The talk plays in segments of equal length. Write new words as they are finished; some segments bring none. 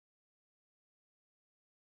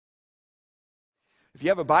If you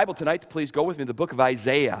have a Bible tonight, please go with me to the book of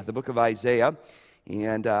Isaiah, the book of Isaiah.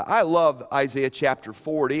 And I love Isaiah chapter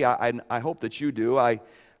 40. I hope that you do. I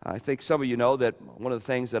think some of you know that one of the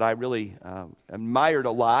things that I really admired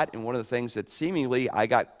a lot, and one of the things that seemingly I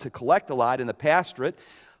got to collect a lot in the pastorate,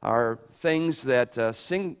 are things that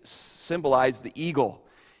symbolize the eagle.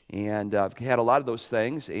 And I've had a lot of those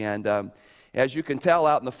things. And as you can tell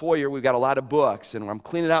out in the foyer, we've got a lot of books, and I'm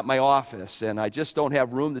cleaning out my office, and I just don't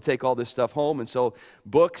have room to take all this stuff home, and so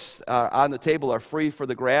books on the table are free for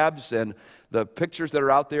the grabs, and the pictures that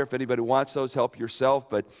are out there, if anybody wants those, help yourself.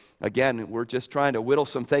 But again, we're just trying to whittle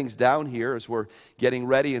some things down here as we're getting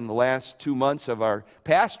ready in the last 2 months of our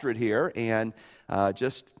pastorate here, and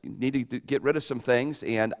just needing to get rid of some things.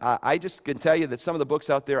 And I just can tell you that some of the books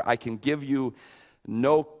out there, I can give you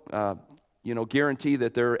no guarantee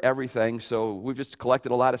that they're everything. So we've just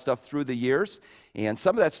collected a lot of stuff through the years, and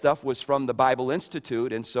some of that stuff was from the Bible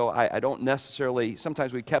Institute, and so I don't necessarily,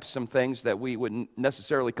 sometimes we kept some things that we wouldn't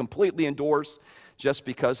necessarily completely endorse just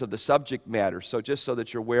because of the subject matter. So just so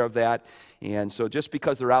that you're aware of that, and so just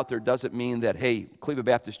because they're out there doesn't mean that, hey, Cleveland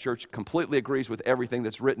Baptist Church completely agrees with everything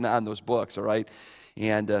that's written on those books, all right?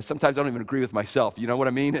 And sometimes I don't even agree with myself. You know what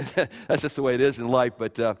I mean? That's just the way it is in life.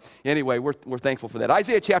 But anyway, we're thankful for that.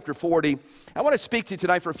 Isaiah chapter 40. I want to speak to you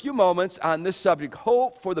tonight for a few moments on this subject,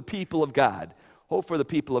 hope for the people of God. Hope for the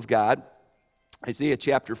people of God. Isaiah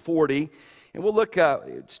chapter 40. And we'll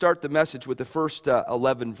start the message with the first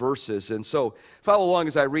 11 verses. And so follow along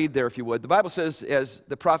as I read there, if you would. The Bible says, as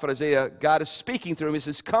the prophet Isaiah, God is speaking through him. He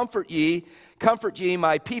says, comfort ye,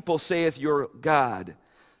 my people, saith your God.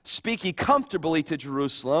 Speak ye comfortably to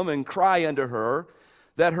Jerusalem, and cry unto her,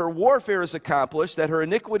 that her warfare is accomplished, that her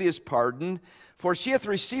iniquity is pardoned, for she hath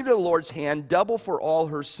received of the Lord's hand double for all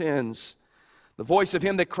her sins. The voice of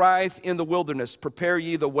him that crieth in the wilderness, prepare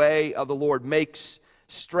ye the way of the Lord, make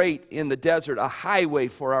straight in the desert a highway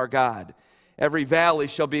for our God. Every valley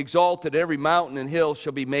shall be exalted, every mountain and hill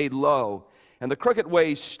shall be made low, and the crooked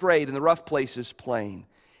ways straight, and the rough places plain.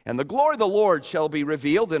 And the glory of the Lord shall be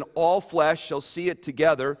revealed, and all flesh shall see it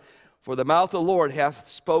together, for the mouth of the Lord hath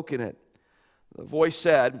spoken it. A voice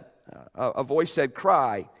said,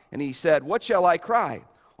 cry. And he said, what shall I cry?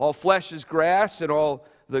 All flesh is grass, and all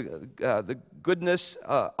the goodness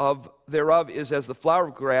thereof is as the flower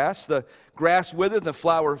of grass. The grass withereth, and the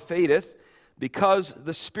flower fadeth, because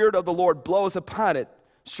the Spirit of the Lord bloweth upon it.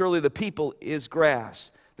 Surely the people is grass.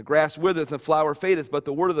 The grass withereth, and the flower fadeth, but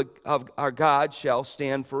the word of our God shall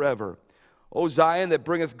stand forever. O Zion, that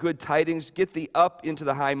bringeth good tidings, get thee up into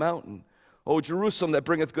the high mountain. O Jerusalem, that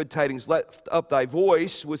bringeth good tidings, lift up thy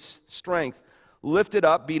voice with strength. Lift it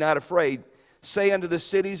up, be not afraid. Say unto the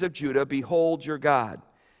cities of Judah, behold your God.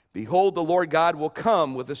 Behold, the Lord God will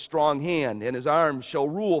come with a strong hand, and his arm shall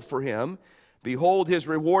rule for him. Behold, his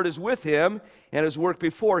reward is with him, and his work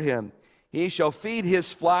before him. He shall feed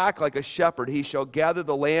his flock like a shepherd. He shall gather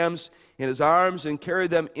the lambs in his arms and carry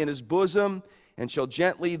them in his bosom, and shall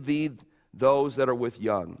gently lead those that are with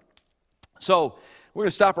young. So we're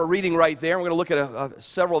going to stop our reading right there. We're going to look at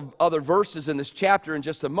several other verses in this chapter in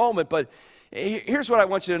just a moment. But here's what I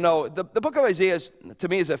want you to know. The book of Isaiah, to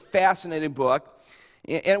me, is a fascinating book.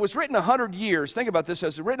 And it was written 100 years. Think about this. It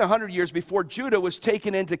was written 100 years before Judah was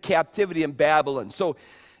taken into captivity in Babylon. So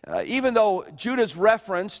even though Judah's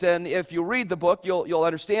referenced, and if you read the book, you'll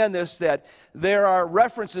understand this, that there are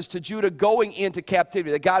references to Judah going into captivity,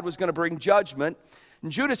 that God was going to bring judgment.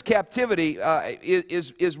 And Judah's captivity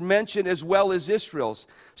is mentioned as well as Israel's.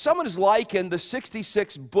 Someone has likened the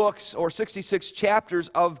 66 books or 66 chapters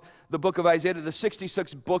of the book of Isaiah to the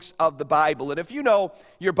 66 books of the Bible. And if you know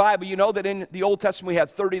your Bible, you know that in the Old Testament we have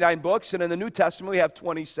 39 books, and in the New Testament we have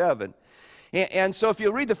 27. And so if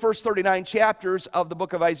you read the first 39 chapters of the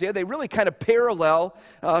book of Isaiah, they really kind of parallel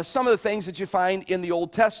some of the things that you find in the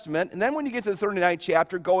Old Testament. And then when you get to the 39th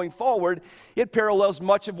chapter going forward, it parallels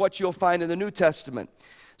much of what you'll find in the New Testament.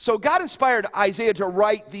 So God inspired Isaiah to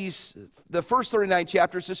write the first 39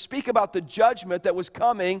 chapters to speak about the judgment that was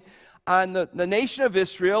coming on the nation of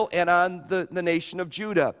Israel and on the nation of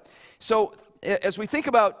Judah. So as we think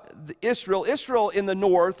about Israel in the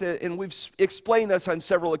north, and we've explained this on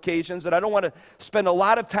several occasions, and I don't want to spend a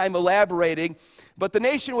lot of time elaborating, but the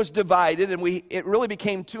nation was divided, and it really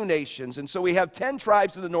became two nations. And so we have 10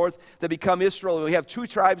 tribes in the north that become Israel, and we have 2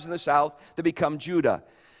 tribes in the south that become Judah.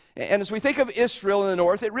 And as we think of Israel in the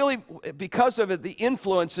north, it really, because of it, the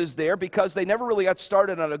influences there, because they never really got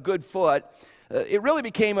started on a good foot, it really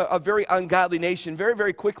became a very ungodly nation very,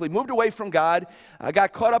 very quickly, moved away from God,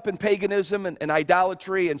 got caught up in paganism and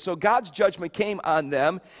idolatry, and so God's judgment came on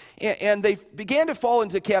them, and they began to fall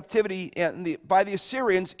into captivity by the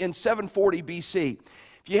Assyrians in 740 BC.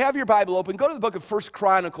 If you have your Bible open, go to the book of 1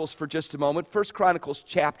 Chronicles for just a moment. 1 Chronicles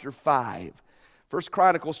chapter 5. 1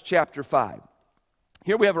 Chronicles chapter 5.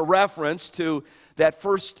 Here we have a reference to that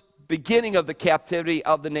first beginning of the captivity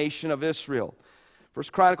of the nation of Israel. 1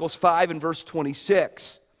 Chronicles 5 and verse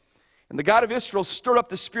 26. And the God of Israel stirred up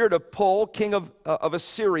the spirit of Pul, king of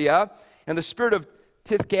Assyria, and the spirit of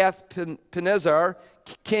Tiglath-Pileser,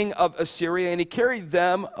 king of Assyria, and he carried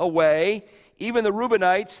them away, even the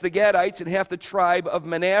Reubenites, the Gadites, and half the tribe of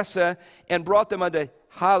Manasseh, and brought them unto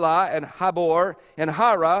Hala and Habor and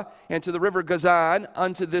Hara, and to the river Gazan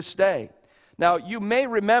unto this day. Now, you may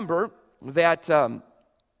remember that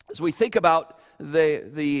as we think about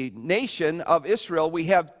the nation of Israel, we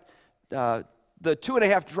have the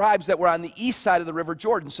 2.5 tribes that were on the east side of the river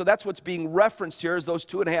Jordan. So that's what's being referenced here, as those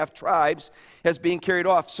 2.5 tribes as being carried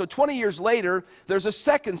off. So 20 years later, there's a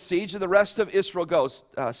second siege, and the rest of Israel goes.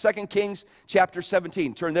 2 Kings chapter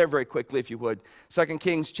 17. Turn there very quickly, if you would. 2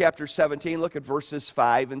 Kings chapter 17, look at verses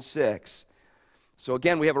 5 and 6. So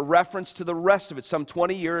again, we have a reference to the rest of it, some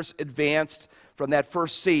 20 years advanced from that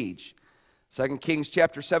first siege. 2 Kings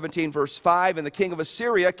chapter 17, verse 5, and the king of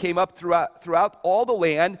Assyria came up throughout all the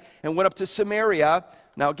land and went up to Samaria.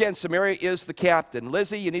 Now again, Samaria is the captain.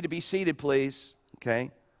 Lizzie, you need to be seated, please.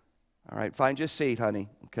 Okay? All right, find your seat, honey.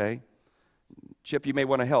 Okay? Chip, you may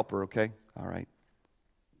want to help her, okay? All right.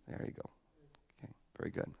 There you go. Okay,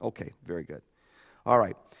 very good. Okay, very good. All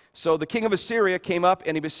right. So the king of Assyria came up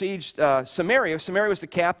and he besieged Samaria. Samaria was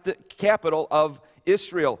the capital of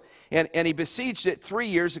Israel. And he besieged it 3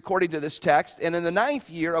 years, according to this text. And in the 9th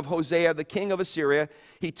year of Hosea, the king of Assyria,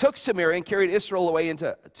 he took Samaria and carried Israel away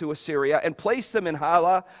into Assyria and placed them in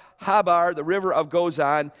Hala, Habar, the river of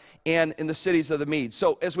Gozan, and in the cities of the Medes.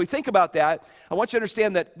 So as we think about that, I want you to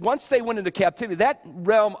understand that once they went into captivity, that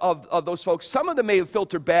realm of those folks, some of them may have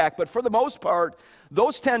filtered back, but for the most part,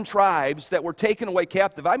 those 10 tribes that were taken away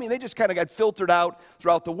captive, I mean, they just kind of got filtered out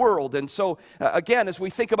throughout the world. And so, again, as we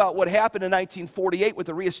think about what happened in 1948 with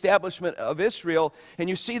the reestablishment of Israel, and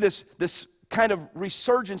you see this kind of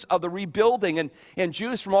resurgence of the rebuilding, and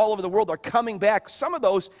Jews from all over the world are coming back. Some of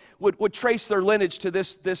those would trace their lineage to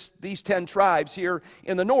these 10 tribes here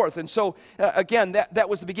in the north. And so, again, that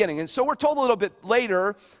was the beginning. And so we're told a little bit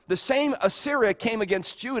later, the same Assyria came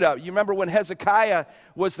against Judah. You remember when Hezekiah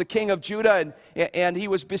was the king of Judah, and he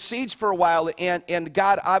was besieged for a while, and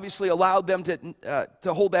God obviously allowed them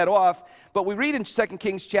to hold that off. But we read in 2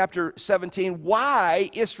 Kings chapter 17 why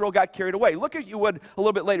Israel got carried away. Look at, you would, a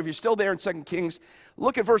little bit later, if you're still there in 2 Kings,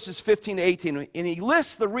 look at verses 15 to 18, and he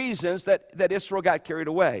lists the reasons that Israel got carried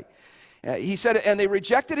away. He said, and they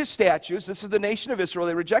rejected his statutes. This is the nation of Israel.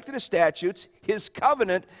 They rejected his statutes, his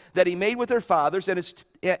covenant that he made with their fathers,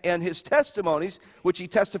 and his testimonies, which he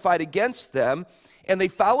testified against them. And they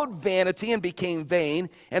followed vanity and became vain,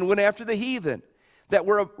 and went after the heathen that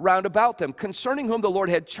were round about them, concerning whom the Lord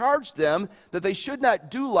had charged them that they should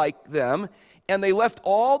not do like them. And they left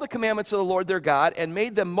all the commandments of the Lord their God, and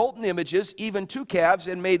made them molten images, even 2 calves,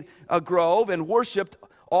 and made a grove, and worshipped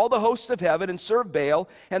all the hosts of heaven, and served Baal.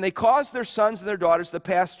 And they caused their sons and their daughters to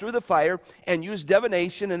pass through the fire, and used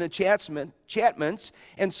divination and enchantments,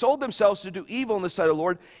 and sold themselves to do evil in the sight of the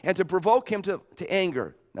Lord, and to provoke him to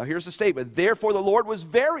anger. Now here's the statement. Therefore the Lord was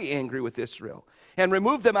very angry with Israel, and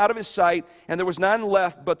removed them out of his sight, and there was none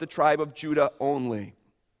left but the tribe of Judah only.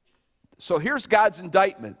 So here's God's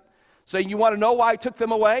indictment, saying, you want to know why I took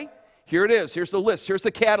them away? Here it is. Here's the list. Here's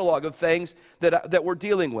the catalog of things that we're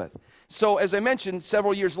dealing with. So as I mentioned,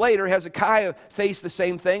 several years later, Hezekiah faced the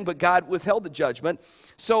same thing, but God withheld the judgment.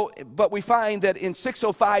 But we find that in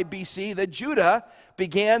 605 BC, that Judah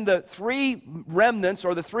began the 3 remnants,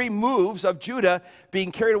 or the 3 moves of Judah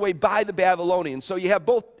being carried away by the Babylonians. So you have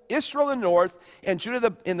both Israel in the north and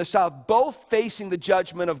Judah in the south, both facing the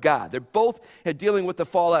judgment of God. They're both dealing with the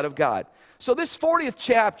fallout of God. So this 40th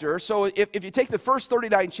chapter, so if you take the first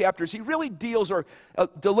 39 chapters, he really deals or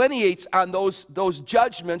delineates on those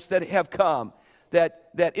judgments that have come.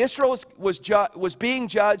 That Israel was being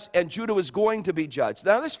judged and Judah was going to be judged.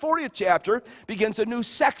 Now this 40th chapter begins a new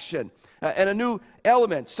section and a new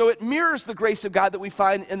element. So it mirrors the grace of God that we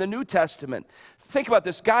find in the New Testament. Think about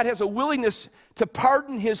this. God has a willingness to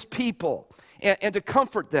pardon his people and to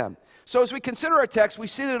comfort them. So as we consider our text, we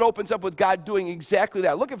see that it opens up with God doing exactly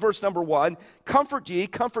that. Look at verse number 1. Comfort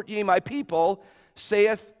ye my people,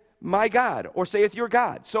 saith my God, or saith your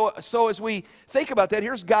God. So as we think about that,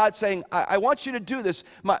 here's God saying, I want you to do this.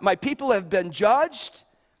 My people have been judged,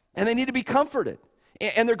 and they need to be comforted.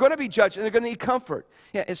 And they're going to be judged, and they're going to need comfort.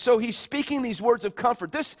 And so he's speaking these words of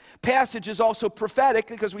comfort. This passage is also prophetic,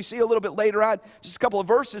 because we see a little bit later on, just a couple of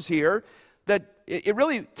verses here, that it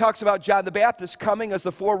really talks about John the Baptist coming as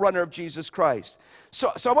the forerunner of Jesus Christ.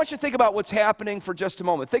 So I want you to think about what's happening for just a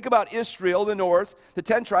moment. Think about Israel, the north, the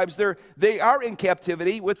 10 tribes. They are in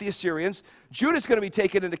captivity with the Assyrians. Judah's going to be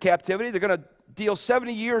taken into captivity. They're going to deal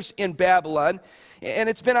 70 years in Babylon. And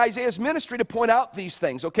it's been Isaiah's ministry to point out these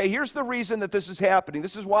things. Okay, here's the reason that this is happening.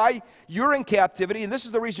 This is why you're in captivity, and this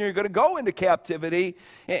is the reason you're going to go into captivity.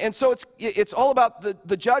 And so it's all about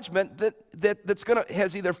the judgment that's going to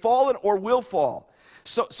has either fallen or will fall.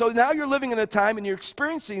 So now you're living in a time and you're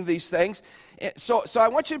experiencing these things. So I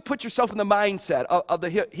want you to put yourself in the mindset of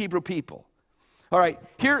the Hebrew people. All right,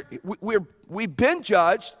 here we've been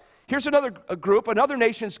judged. Here's another group, another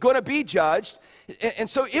nation's going to be judged. And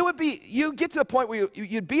so it would be, you get to the point where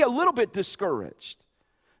you'd be a little bit discouraged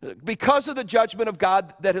because of the judgment of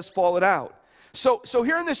God that has fallen out. So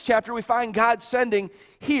here in this chapter, we find God sending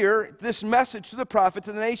here this message to the prophet,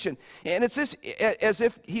 to the nation. And it's this, as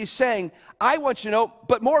if he's saying, I want you to know,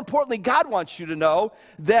 but more importantly, God wants you to know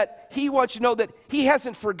that he wants you to know that he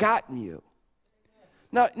hasn't forgotten you.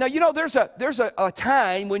 Now you know, there's a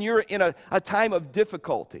time when you're in a time of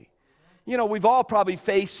difficulty. You know, we've all probably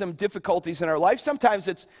faced some difficulties in our life. Sometimes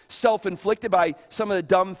it's self-inflicted by some of the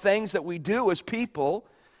dumb things that we do as people.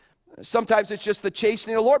 Sometimes it's just the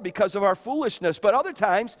chastening of the Lord because of our foolishness. But other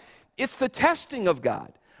times, it's the testing of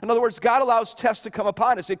God. In other words, God allows tests to come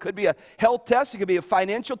upon us. It could be a health test. It could be a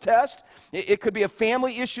financial test. It could be a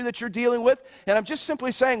family issue that you're dealing with. And I'm just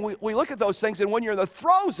simply saying, we look at those things, and when you're in the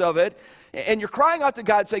throes of it, and you're crying out to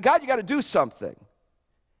God, say, God, you got to do something.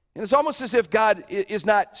 And it's almost as if God is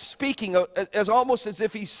not speaking, as almost as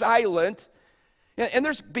if he's silent. And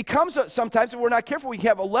there's becomes sometimes, if we're not careful, we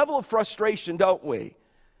have a level of frustration, don't we?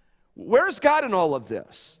 Where's God in all of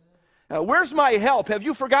this? Where's my help? Have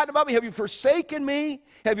you forgotten about me? Have you forsaken me?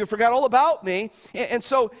 Have you forgot all about me? And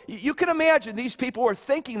so you can imagine these people were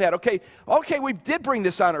thinking that, okay, we did bring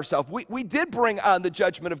this on ourselves. We did bring on the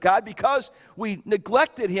judgment of God because we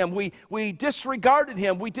neglected him. We disregarded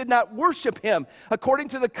him. We did not worship him according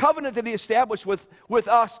to the covenant that he established with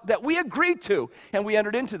us that we agreed to, and we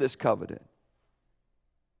entered into this covenant.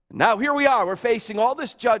 Now here we are. We're facing all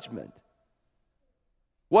this judgment.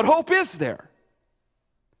 What hope is there?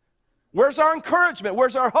 Where's our encouragement?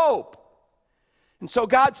 Where's our hope? And so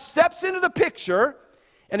God steps into the picture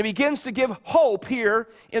and he begins to give hope here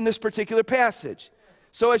in this particular passage.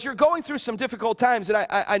 So as you're going through some difficult times, and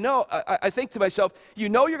I think to myself, you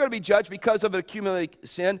know you're going to be judged because of an accumulated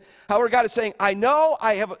sin. However, God is saying, I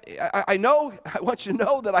want you to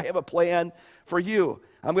know that I have a plan for you.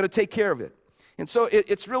 I'm going to take care of it. And so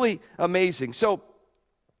it's really amazing. So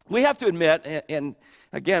we have to admit, and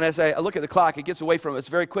again, as I look at the clock, it gets away from us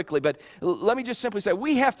very quickly, but let me just simply say,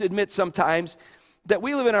 we have to admit sometimes that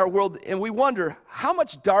we live in our world and we wonder how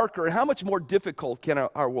much darker and how much more difficult can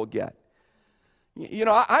our world get. You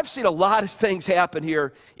know, I've seen a lot of things happen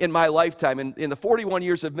here in my lifetime. In the 41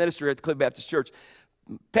 years of ministry at the Cliff Baptist Church,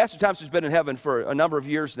 Pastor Thompson's been in heaven for a number of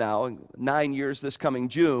years now, 9 years this coming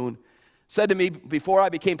June, said to me before I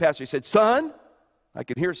became pastor, he said, son, I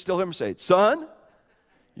can still hear him say it, son,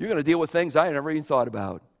 you're going to deal with things I never even thought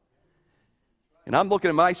about. And I'm looking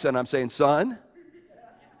at my son, I'm saying, son,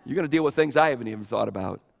 you're going to deal with things I haven't even thought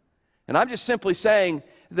about. And I'm just simply saying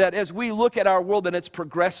that as we look at our world and it's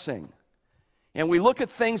progressing, and we look at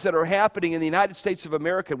things that are happening in the United States of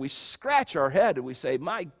America, we scratch our head and we say,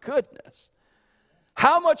 my goodness,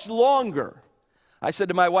 how much longer? I said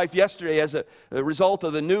to my wife yesterday as a result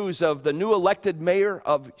of the news of the new elected mayor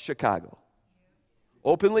of Chicago,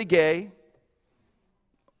 openly gay,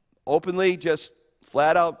 openly just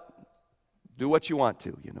flat out do what you want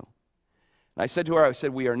to, you know. And I said to her,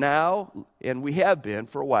 we are now, and we have been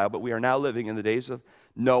for a while, but we are now living in the days of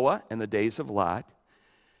Noah and the days of Lot.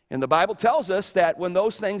 And the Bible tells us that when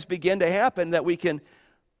those things begin to happen, that we can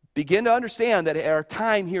begin to understand that our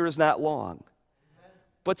time here is not long.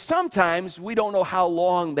 But sometimes we don't know how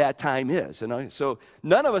long that time is. And so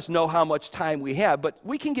none of us know how much time we have, but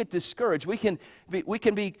we can get discouraged. We can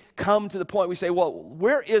come to the point we say, well,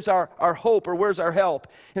 where is our hope or where's our help?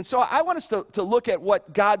 And so I want us to look at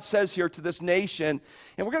what God says here to this nation.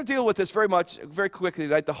 And we're going to deal with this very quickly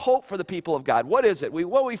tonight, the hope for the people of God. What is it?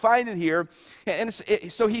 We find it here. And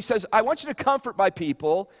so he says, I want you to comfort my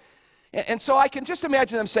people. And so I can just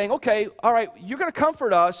imagine them saying, okay, all right, you're going to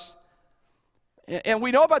comfort us. And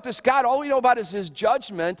we know about this God, all we know about is his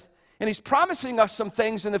judgment, and he's promising us some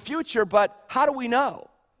things in the future, but how do we know?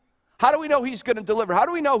 How do we know he's going to deliver? How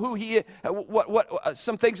do we know who he is,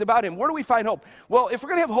 some things about him? Where do we find hope? Well, if we're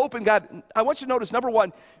going to have hope in God, I want you to notice, number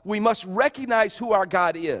one, we must recognize who our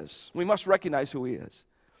God is. We must recognize who he is.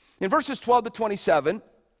 In verses 12 to 27,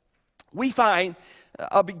 we find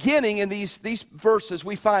a beginning in these verses,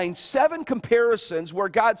 we find 7 comparisons where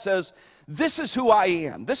God says, this is who I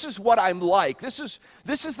am. This is what I'm like. This is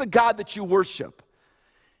the God that you worship.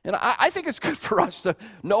 And I think it's good for us to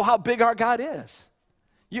know how big our God is.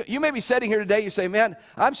 You may be sitting here today, you say, man,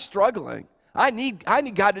 I'm struggling. I need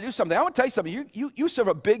God to do something. I want to tell you something. You serve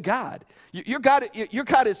a big God. Your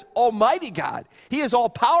God is Almighty God. He is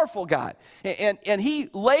all-powerful God. And He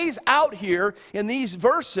lays out here in these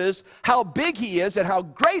verses how big He is and how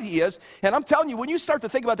great He is. And I'm telling you, when you start to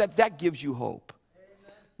think about that, that gives you hope.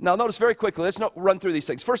 Amen. Now, notice very quickly, let's run through these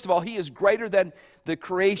things. First of all, He is greater than the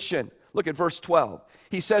creation. Look at verse 12.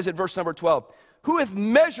 He says in verse number 12, who hath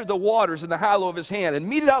measured the waters in the hollow of His hand, and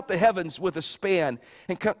meted out the heavens with a span,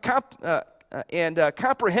 and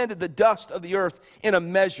comprehended the dust of the earth in a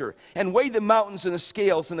measure, and weighed the mountains in the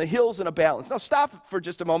scales, and the hills in a balance. Now stop for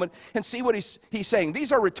just a moment and see what he's saying.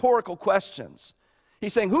 These are rhetorical questions.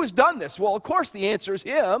 He's saying, who has done this? Well, of course the answer is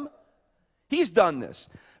Him. He's done this.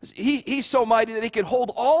 He's so mighty that He can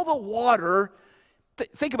hold all the water.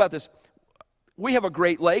 Think about this. We have a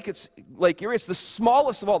Great Lake. It's Lake Erie. It's the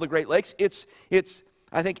smallest of all the Great Lakes. It's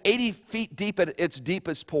I think 80 feet deep at its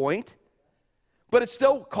deepest point, but it's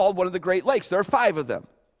still called one of the Great Lakes. There are 5 of them.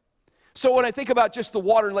 So when I think about just the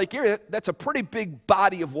water in Lake Erie, that's a pretty big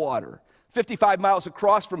body of water. 55 miles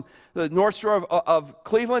across from the north shore of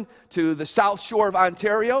Cleveland to the south shore of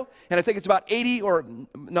Ontario. And I think it's about 80 or,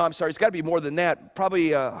 no, I'm sorry, it's got to be more than that.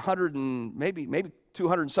 Probably 100 and maybe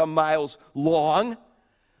 200 and some miles long.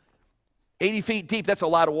 80 feet deep, that's a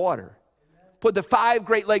lot of water. Put the 5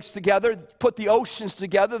 Great Lakes together, put the oceans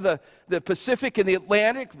together, the Pacific and the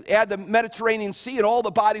Atlantic, add the Mediterranean Sea and all the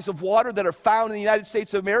bodies of water that are found in the United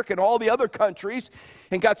States of America and all the other countries.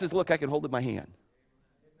 And God says, look, I can hold it in my hand.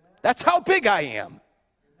 That's how big I am.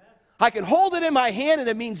 I can hold it in my hand and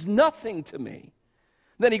it means nothing to me.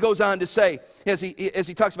 Then he goes on to say, as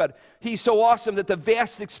he talks about it, He's so awesome that the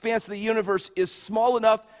vast expanse of the universe is small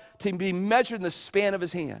enough to be measured in the span of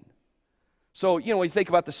His hand. So, when you think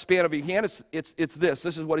about the span of your hand, it's this.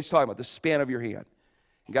 This is what He's talking about, the span of your hand.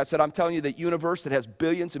 And God said, I'm telling you that universe that has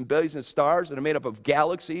billions and billions of stars that are made up of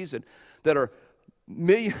galaxies and that are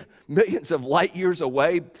millions of light years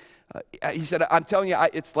away, He said, I'm telling you,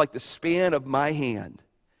 it's like the span of my hand.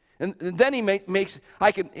 And then He makes,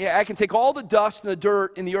 I can take all the dust and the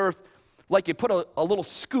dirt in the earth like you put a little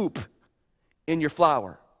scoop in your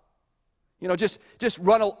flour. Just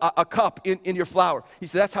run a cup in your flour. He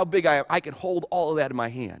said, that's how big I am. I can hold all of that in my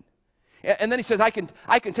hand. And then He says, I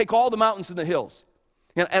can take all the mountains and the hills,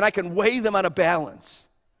 and I can weigh them on a balance.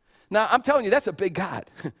 Now, I'm telling you, that's a big God.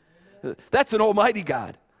 That's an almighty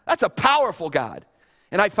God. That's a powerful God.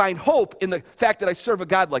 And I find hope in the fact that I serve a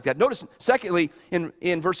God like that. Notice, secondly,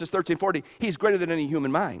 in verses 13 and 14, He's greater than any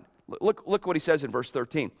human mind. Look what He says in verse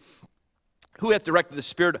 13. Who hath directed the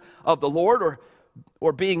Spirit of the Lord,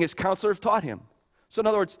 or being His counselor, have taught Him? So in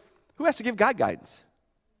other words, who has to give God guidance?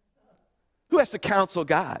 Who has to counsel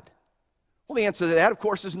God? Well, the answer to that, of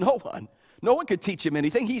course, is no one. No one could teach Him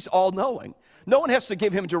anything. He's all-knowing. No one has to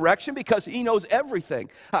give Him direction because He knows everything.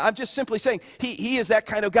 I'm just simply saying He is that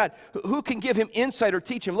kind of God. Who can give Him insight or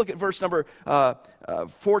teach Him? Look at verse number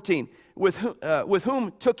 14. With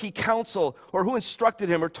whom took He counsel, or who instructed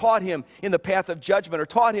Him, or taught Him in the path of judgment, or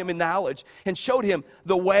taught Him in knowledge, and showed Him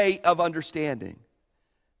the way of understanding?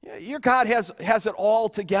 Your God has it all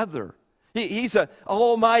together. He's an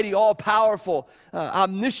almighty, all-powerful,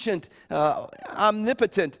 omniscient,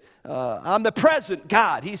 omnipotent, omnipresent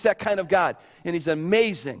God. He's that kind of God, and He's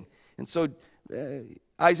amazing. And so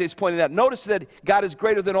Isaiah's pointing out. Notice that God is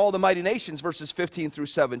greater than all the mighty nations, verses 15 through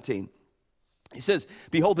 17. He says,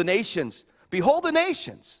 behold the nations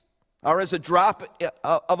are as a drop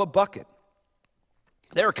of a bucket.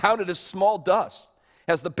 They are counted as small dust,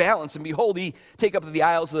 as the balance, and behold, He take up the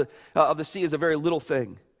isles of the sea as a very little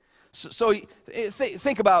thing. So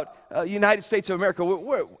think about United States of America.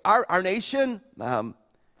 Our nation, I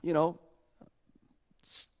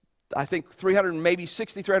think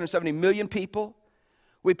 370 million people.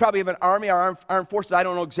 We probably have an army, our armed forces. I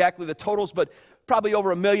don't know exactly the totals, but probably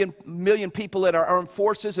over a million people in our armed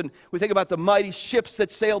forces. And we think about the mighty ships that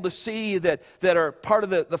sail the sea that are part of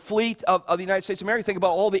the fleet of the United States of America. Think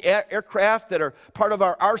about all the aircraft that are part of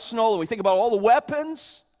our arsenal. And we think about all the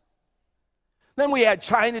weapons. Then we add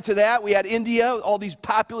China to that. We add India, all these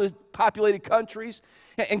populated countries.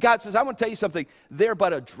 And God says, I want to tell you something. They're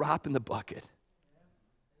but a drop in the bucket.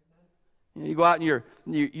 You go out in your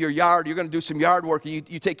yard, you're going to do some yard work, and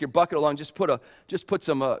you take your bucket along, just put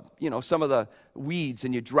some some of the weeds,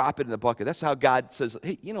 and you drop it in the bucket. That's how God says,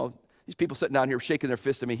 hey, these people sitting down here shaking their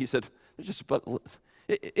fists at me. He said,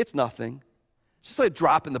 it's nothing. It's just like a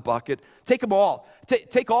drop in the bucket. Take them all.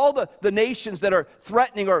 Take all the nations that are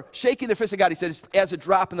threatening or shaking their fist at God. He says, as a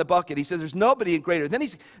drop in the bucket. He says, there's nobody greater. Then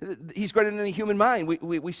he's greater than any human mind.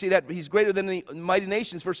 We see that he's greater than any mighty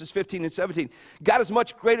nations, verses 15 and 17. God is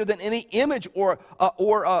much greater than any image or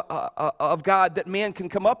of God that man can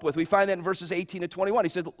come up with. We find that in verses 18 to 21. He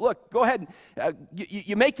said, look, go ahead.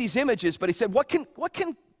 You make these images, but he said,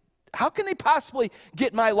 how can they possibly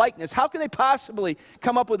get my likeness? How can they possibly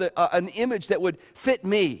come up with an image that would fit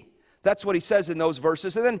me? That's what he says in those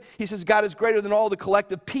verses. And then he says, God is greater than all the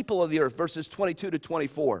collective people of the earth, verses 22 to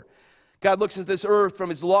 24. God looks at this earth from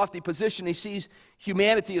his lofty position. He sees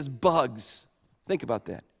humanity as bugs. Think about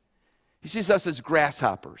that. He sees us as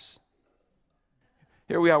grasshoppers.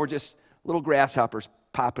 Here we are, we're just little grasshoppers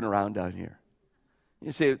popping around down here.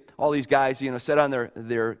 You see all these guys, sit on their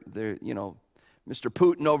Mr.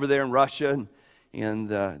 Putin over there in Russia and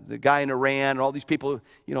the guy in Iran, and all these people,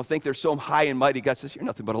 think they're so high and mighty. God says, you're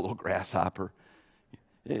nothing but a little grasshopper.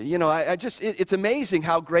 It's amazing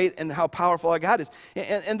how great and how powerful our God is.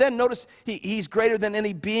 And then notice he's greater than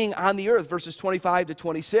any being on the earth, verses 25 to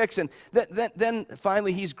 26. And then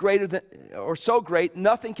finally, he's greater than, or so great,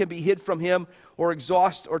 nothing can be hid from him or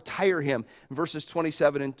exhaust or tire him, verses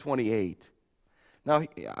 27 and 28. Now,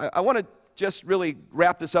 I want to just really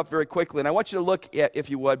wrap this up very quickly, and I want you to look at, if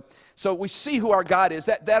you would. So we see who our God is.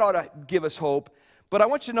 That ought to give us hope. But I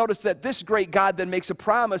want you to notice that this great God then makes a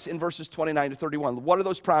promise in verses 29 to 31. What are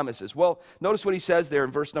those promises? Well, notice what he says there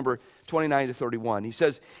in verse number 29 to 31. He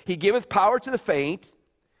says, he giveth power to the faint,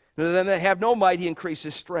 and to them that have no might he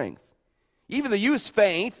increases strength. Even the youths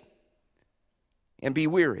faint and be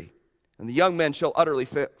weary, and the young men shall utterly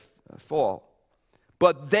fall.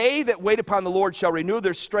 But they that wait upon the Lord shall renew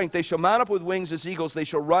their strength. They shall mount up with wings as eagles. They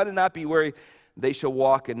shall run and not be weary. They shall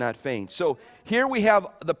walk and not faint. So here we have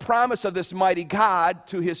the promise of this mighty God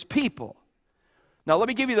to his people. Now let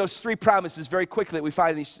me give you those three promises very quickly that we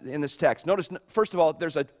find in this text. Notice, first of all,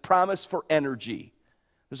 there's a promise for energy.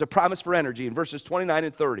 There's a promise for energy in verses 29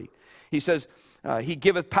 and 30. He says, he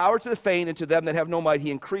giveth power to the faint, and to them that have no might he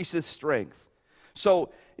increaseth strength.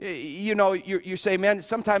 So, you say, man,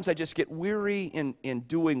 sometimes I just get weary in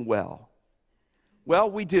doing well. Well,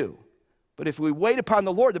 we do. But if we wait upon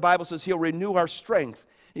the Lord, the Bible says he'll renew our strength.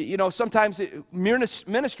 Sometimes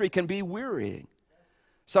ministry can be wearying.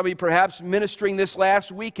 Some of you perhaps ministering this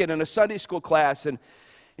last weekend in a Sunday school class, and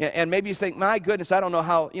maybe you think, my goodness, I don't know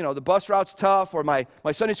how, the bus route's tough, or my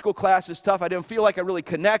Sunday school class is tough. I didn't feel like I really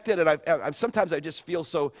connected, and sometimes I just feel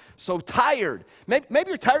so tired. Maybe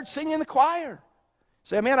you're tired singing in the choir.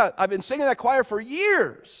 Say, man, I've been singing that choir for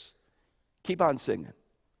years. Keep on singing.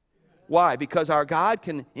 Why? Because our God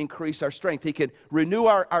can increase our strength. He can renew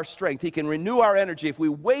our strength. He can renew our energy if we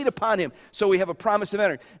wait upon him. So we have a promise of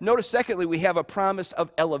energy. Notice, secondly, we have a promise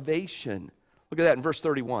of elevation. Look at that in verse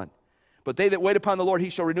 31. But they that wait upon the Lord, he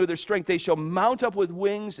shall renew their strength. They shall mount up with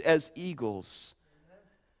wings as eagles.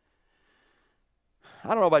 I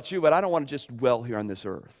don't know about you, but I don't want to just dwell here on this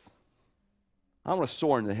earth. I want to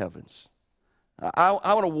soar in the heavens. I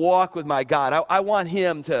want to walk with my God. I want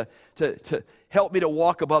him to help me to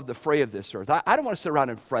walk above the fray of this earth. I don't want to sit around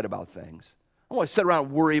and fret about things. I don't want to sit around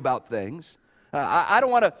and worry about things. I don't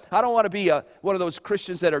want to be one of those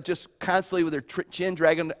Christians that are just constantly with their chin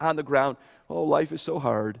dragging on the ground. Oh, life is so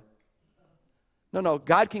hard. No,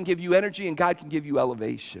 God can give you energy, and God can give you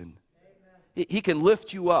elevation. He can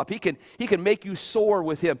lift you up. He can make you soar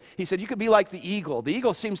with him. He said you could be like the eagle. The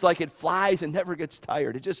eagle seems like it flies and never gets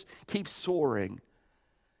tired. It just keeps soaring.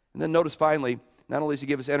 And then notice finally, not only does he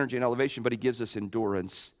give us energy and elevation, but he gives us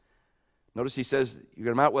endurance. Notice he says, you're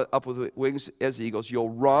going to mount up with wings as eagles. You'll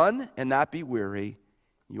run and not be weary.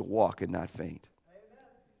 You'll walk and not faint. Amen.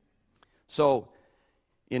 So,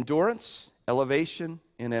 endurance, elevation,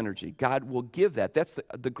 and energy. God will give that. That's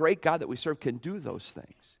the great God that we serve can do those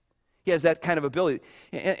things. He has that kind of ability.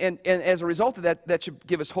 And as a result of that, that should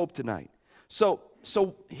give us hope tonight. So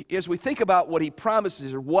as we think about what he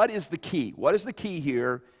promises, what is the key? What is the key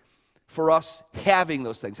here for us having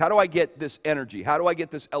those things? How do I get this energy? How do I get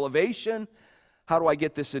this elevation? How do I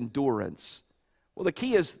get this endurance? Well, the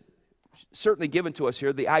key is certainly given to us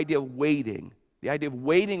here, the idea of waiting. The idea of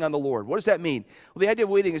waiting on the Lord. What does that mean? Well, the idea of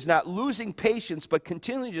waiting is not losing patience, but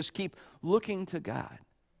continually just keep looking to God.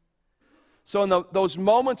 So in those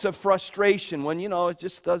moments of frustration, when, it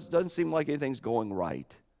just doesn't seem like anything's going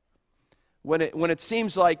right, when it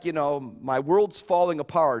seems like, my world's falling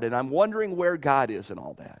apart and I'm wondering where God is and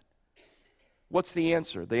all that, what's the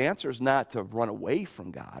answer? The answer is not to run away from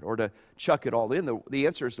God or to chuck it all in. The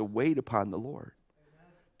answer is to wait upon the Lord.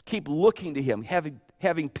 Amen. Keep looking to him,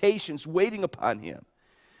 having patience, waiting upon him.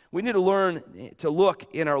 We need to learn to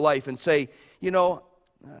look in our life and say,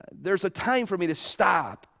 there's a time for me to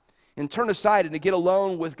stop and turn aside and to get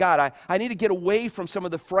alone with God. I need to get away from some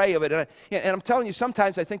of the fray of it. And I'm telling you,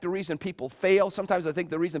 sometimes I think the reason people fail, sometimes I think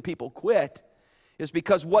the reason people quit is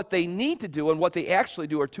because what they need to do and what they actually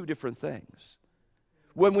do are two different things.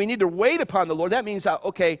 When we need to wait upon the Lord, that means,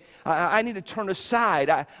 I need to turn aside.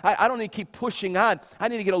 I don't need to keep pushing on. I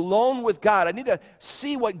need to get alone with God. I need to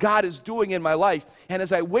see what God is doing in my life. And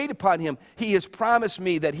as I wait upon Him, He has promised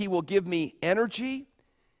me that He will give me energy,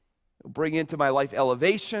 bring into my life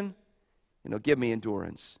elevation, and He'll give me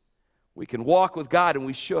endurance. We can walk with God, and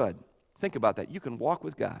we should. Think about that. You can walk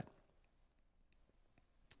with God.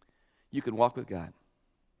 You can walk with God.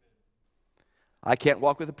 I can't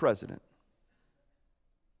walk with the president.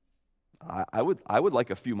 I would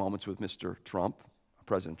like a few moments with Mr. Trump,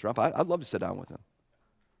 President Trump. I'd love to sit down with him.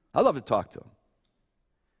 I'd love to talk to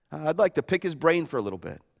him. I'd like to pick his brain for a little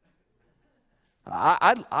bit.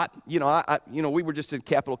 We were just in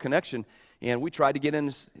Capital Connection, and we tried to get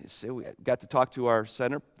in. We got to talk to our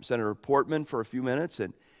Senator Portman for a few minutes,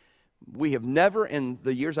 and we have never, in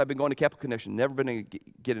the years I've been going to Capital Connection, never been able to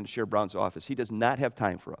get into Sheriff Brown's office. He does not have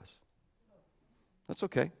time for us. That's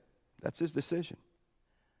okay. That's his decision.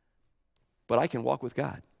 But I can walk with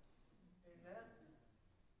God.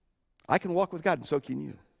 I can walk with God, and so can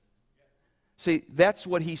you. See, that's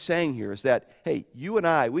what he's saying here, is that, hey, you and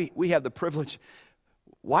I, we have the privilege.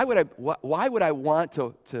 Why would I want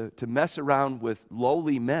to mess around with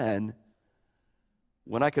lowly men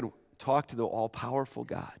when I could talk to the all-powerful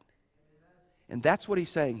God? And that's what he's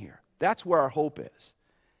saying here. That's where our hope is.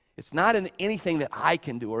 It's not in anything that I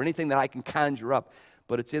can do or anything that I can conjure up,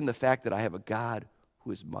 but it's in the fact that I have a God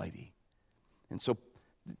who is mighty. And so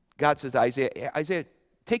God says to Isaiah,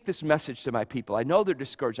 take this message to my people. I know they're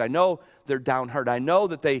discouraged. I know they're downhearted. I know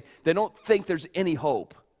that they don't think there's any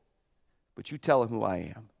hope. But you tell them who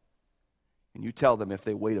I am. And you tell them if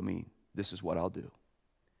they wait on me, this is what I'll do.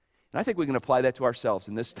 And I think we can apply that to ourselves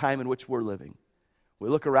in this time in which we're living. We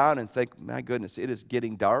look around and think, my goodness, it is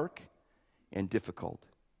getting dark and difficult.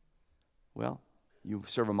 Well, you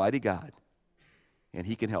serve a mighty God, and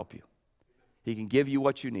He can help you. He can give you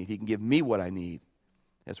what you need. He can give me what I need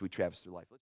as we traverse through life.